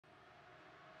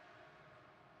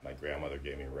My grandmother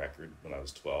gave me a record when I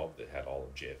was 12 that had all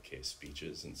of JFK's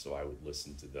speeches, and so I would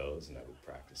listen to those and I would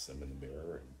practice them in the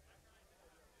mirror. And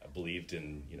I believed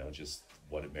in, just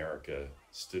what America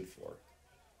stood for.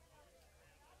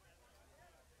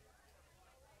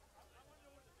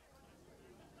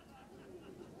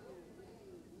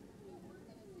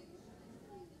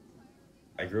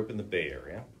 I grew up in the Bay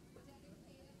Area.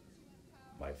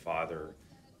 My father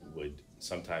would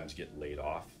sometimes get laid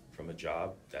off from a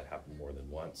job. That happened more than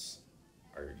once.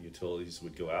 Our utilities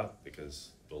would go out because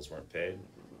bills weren't paid.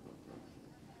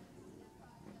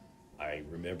 I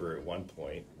remember at one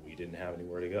point we didn't have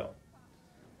anywhere to go.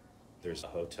 There's a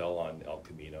hotel on El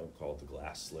Camino called the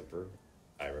Glass Slipper.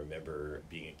 I remember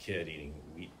being a kid eating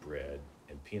wheat bread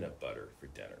and peanut butter for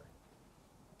dinner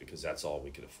because that's all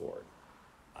we could afford.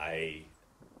 I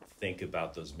think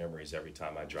about those memories every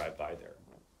time I drive by there.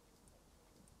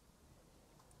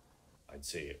 I'd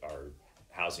say our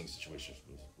housing situation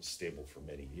was stable for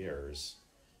many years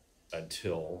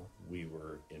until we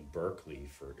were in Berkeley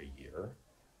for a year,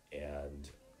 and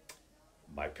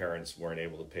my parents weren't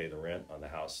able to pay the rent on the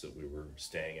house that we were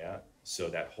staying at. So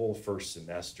that whole first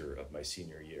semester of my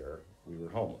senior year, we were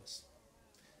homeless.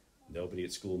 Nobody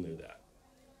at school knew that.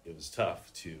 It was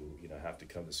tough to, have to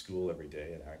come to school every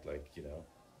day and act like,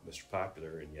 Mr.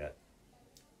 Popular, and yet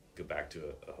go back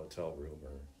to a hotel room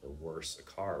or worse, a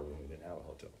car when we didn't have a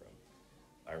hotel room.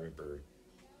 I remember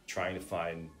trying to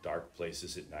find dark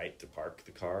places at night to park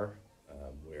the car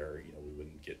where, we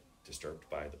wouldn't get disturbed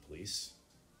by the police.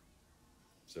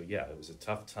 So yeah, it was a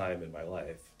tough time in my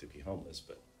life to be homeless,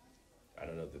 but I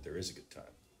don't know that there is a good time.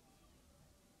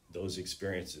 Those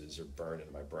experiences are burned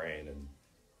in my brain and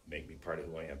make me part of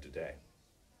who I am today.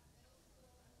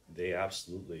 They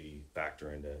absolutely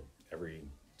factor into every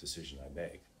decision I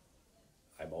make.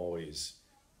 I'm always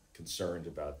concerned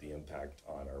about the impact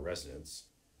on our residents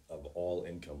of all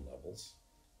income levels,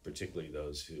 particularly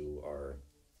those who are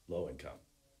low income.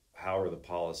 How are the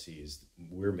policies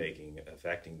we're making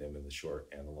affecting them in the short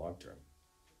and the long term?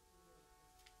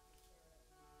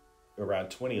 Around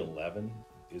 2011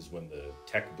 is when the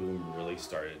tech boom really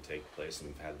started to take place, and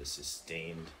we've had this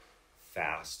sustained,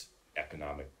 fast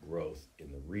economic growth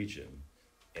in the region.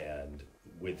 And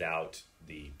without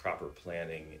the proper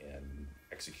planning and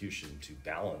execution to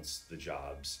balance the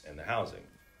jobs and the housing.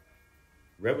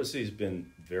 Redwood City has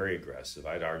been very aggressive.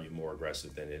 I'd argue more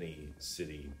aggressive than any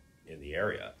city in the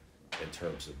area in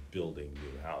terms of building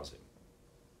new housing.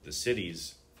 The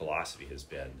city's philosophy has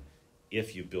been,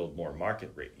 if you build more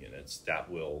market rate units, that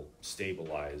will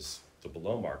stabilize the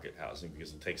below market housing because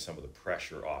it'll take some of the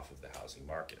pressure off of the housing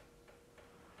market.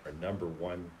 Our number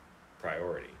one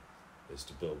priority is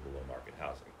to build below market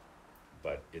housing,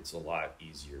 but it's a lot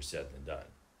easier said than done.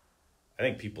 I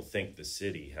think people think the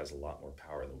city has a lot more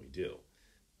power than we do.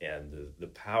 And the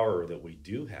power that we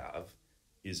do have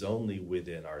is only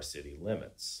within our city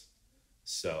limits.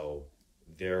 So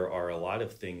there are a lot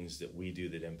of things that we do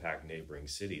that impact neighboring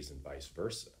cities and vice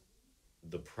versa.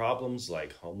 The problems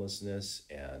like homelessness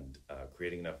and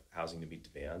creating enough housing to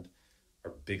meet demand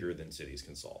are bigger than cities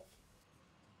can solve.